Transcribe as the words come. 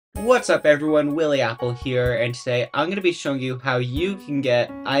What's up everyone, Willy Apple here, and today I'm going to be showing you how you can get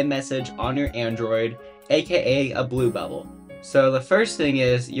iMessage on your Android, aka a blue bubble. So the first thing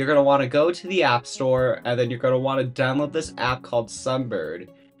is, you're going to want to go to the App Store, and then you're going to want to download this app called Sunbird.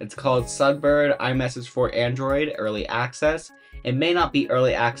 It's called Sunbird iMessage for Android Early Access. It may not be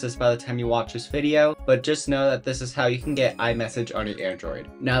early access by the time you watch this video, but just know that this is how you can get iMessage on your Android.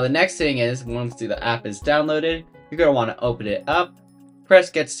 Now the next thing is, once the app is downloaded, you're going to want to open it up, press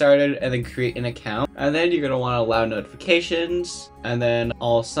get started, and then create an account. And then you're going to want to allow notifications, and then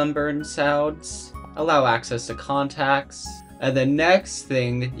all Sunburn sounds, allow access to contacts. And the next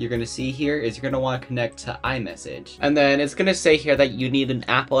thing you're going to see here is you're going to want to connect to iMessage. And then it's going to say here that you need an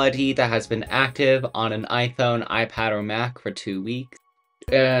Apple ID that has been active on an iPhone, iPad, or Mac for 2 weeks.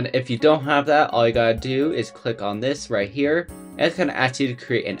 And if you don't have that, all you gotta do is click on this right here. And it's going to ask you to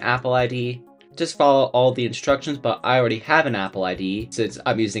create an Apple ID. Just follow all the instructions, but I already have an Apple ID since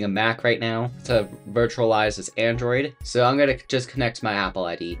I'm using a Mac right now to virtualize this Android. So I'm going to just connect my Apple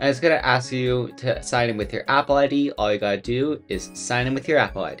ID. And it's going to ask you to sign in with your Apple ID. All you got to do is sign in with your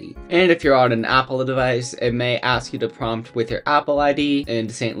Apple ID. And if you're on an Apple device, it may ask you to prompt with your Apple ID. In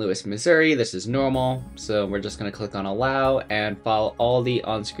St. Louis, Missouri, this is normal. So we're just going to click on allow and follow all the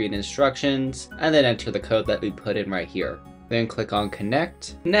on-screen instructions and then enter the code that we put in right here. Then click on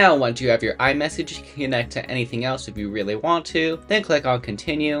connect. Now once you have your iMessage, you can connect to anything else if you really want to. Then click on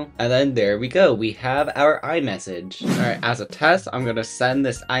continue, and then there we go, we have our iMessage. Alright, as a test, I'm gonna send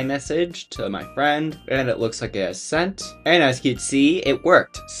this iMessage to my friend, and it looks like it has sent. And as you can see, it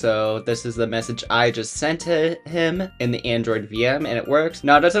worked. So this is the message I just sent to him in the Android VM, and it works.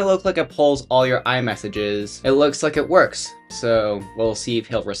 Now it doesn't look like it pulls all your iMessages. It looks like it works. So we'll see if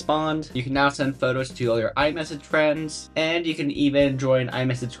he'll respond. You can now send photos to all your iMessage friends, and you can even join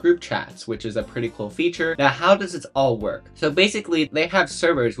iMessage group chats, which is a pretty cool feature. Now, how does this all work? So basically, they have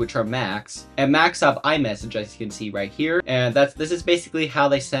servers which are Macs, and Macs have iMessage, as you can see right here. And this is basically how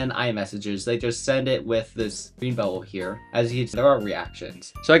they send iMessages. They just send it with this green bubble here. As you can see, there are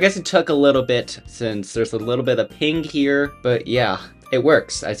reactions. So I guess it took a little bit since there's a little bit of ping here, but yeah. It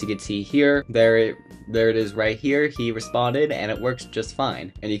works, as you can see here. There it is right here. He responded, and it works just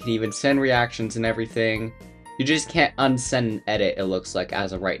fine. And you can even send reactions and everything. You just can't unsend and edit, it looks like,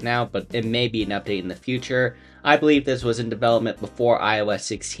 as of right now, but it may be an update in the future. I believe this was in development before iOS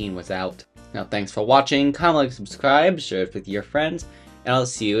 16 was out. Now, thanks for watching. Comment, like, subscribe, share it with your friends, and I'll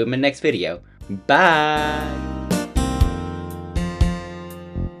see you in my next video. Bye!